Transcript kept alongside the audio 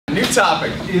new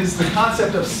topic is the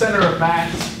concept of center of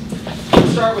mass. We'll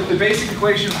start with the basic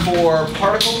equation for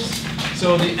particles.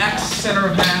 So the x center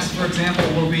of mass, for example,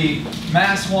 will be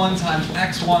mass 1 times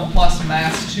x1 plus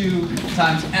mass 2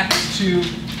 times x2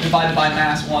 divided by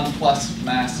mass 1 plus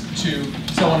mass 2,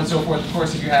 so on and so forth. Of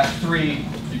course, if you have 3,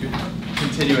 you can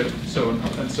continue it, so on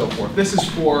and so forth. This is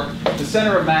for the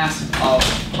center of mass of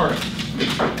particles.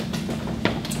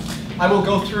 I will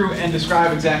go through and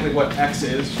describe exactly what x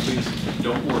is, please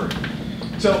don't worry.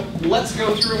 So let's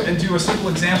go through and do a simple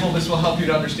example. This will help you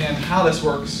to understand how this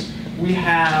works. We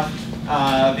have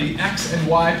the x and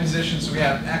y positions. So we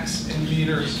have x in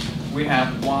meters, we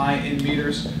have y in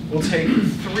meters. We'll take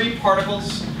 3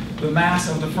 particles. The mass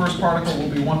of the first particle will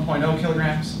be 1.0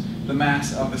 kilograms. The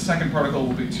mass of the second particle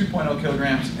will be 2.0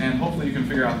 kilograms. And hopefully you can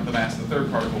figure out that the mass of the third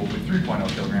particle will be 3.0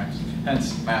 kilograms.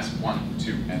 Hence mass 1,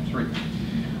 2, and 3.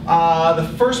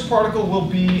 The first particle will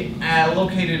be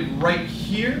located right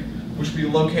here, which will be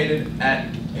located at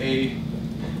a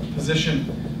position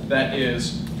that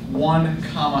is 1,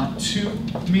 2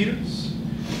 meters.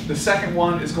 The second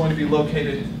one is going to be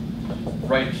located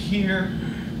right here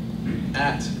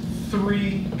at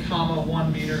 3,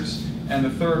 1 meters, and the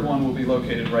third one will be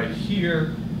located right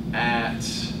here at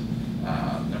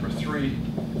number 3,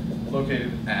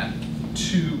 located at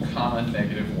 2,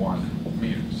 -1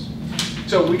 meters.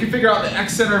 So we can figure out the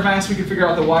x center of mass, we can figure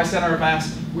out the y center of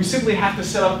mass. We simply have to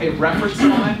set up a reference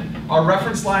line. Our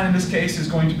reference line in this case is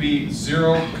going to be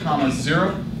 0,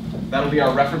 0. That'll be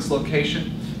our reference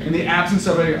location. In the absence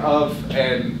of an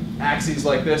axis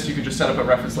like this, you could just set up a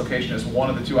reference location as one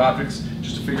of the 2 objects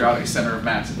just to figure out a center of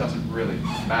mass. It doesn't really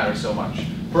matter so much.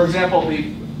 For example,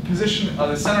 the position of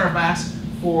the center of mass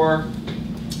for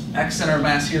x center of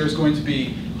mass here is going to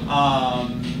be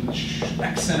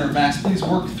x center of mass. Please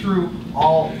work through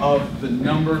all of the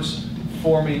numbers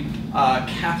for me.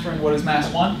 Catherine, what is mass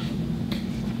 1?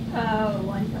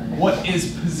 1. What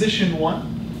is position 1?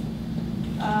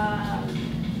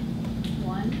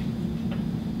 1.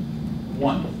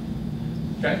 1.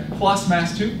 Okay. Plus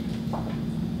mass 2?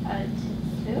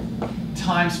 2.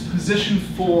 Times position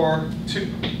 4, 2.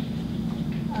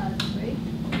 3.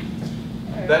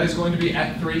 That is going to be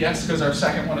at 3, yes, because our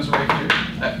second one is right here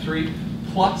at 3.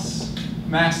 Plus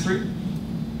mass 3.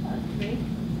 3.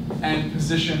 And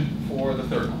position for the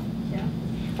third one. Yeah.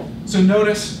 So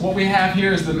notice what we have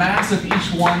here is the mass of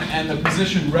each one and the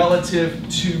position relative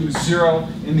to 0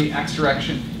 in the x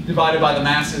direction divided by the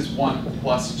masses 1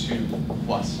 plus 2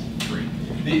 plus 3.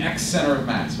 The x center of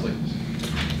mass, please.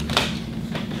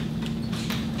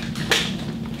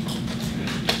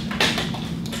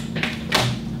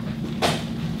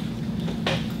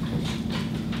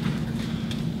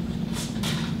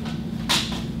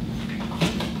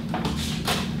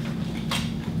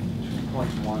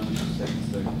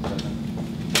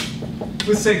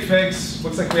 With sig figs,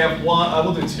 looks like we have one,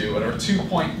 we'll do 2, or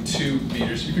 2.2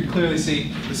 meters. You can clearly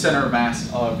see the center of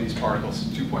mass of these particles,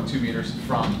 2.2 meters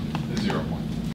from the 0 point.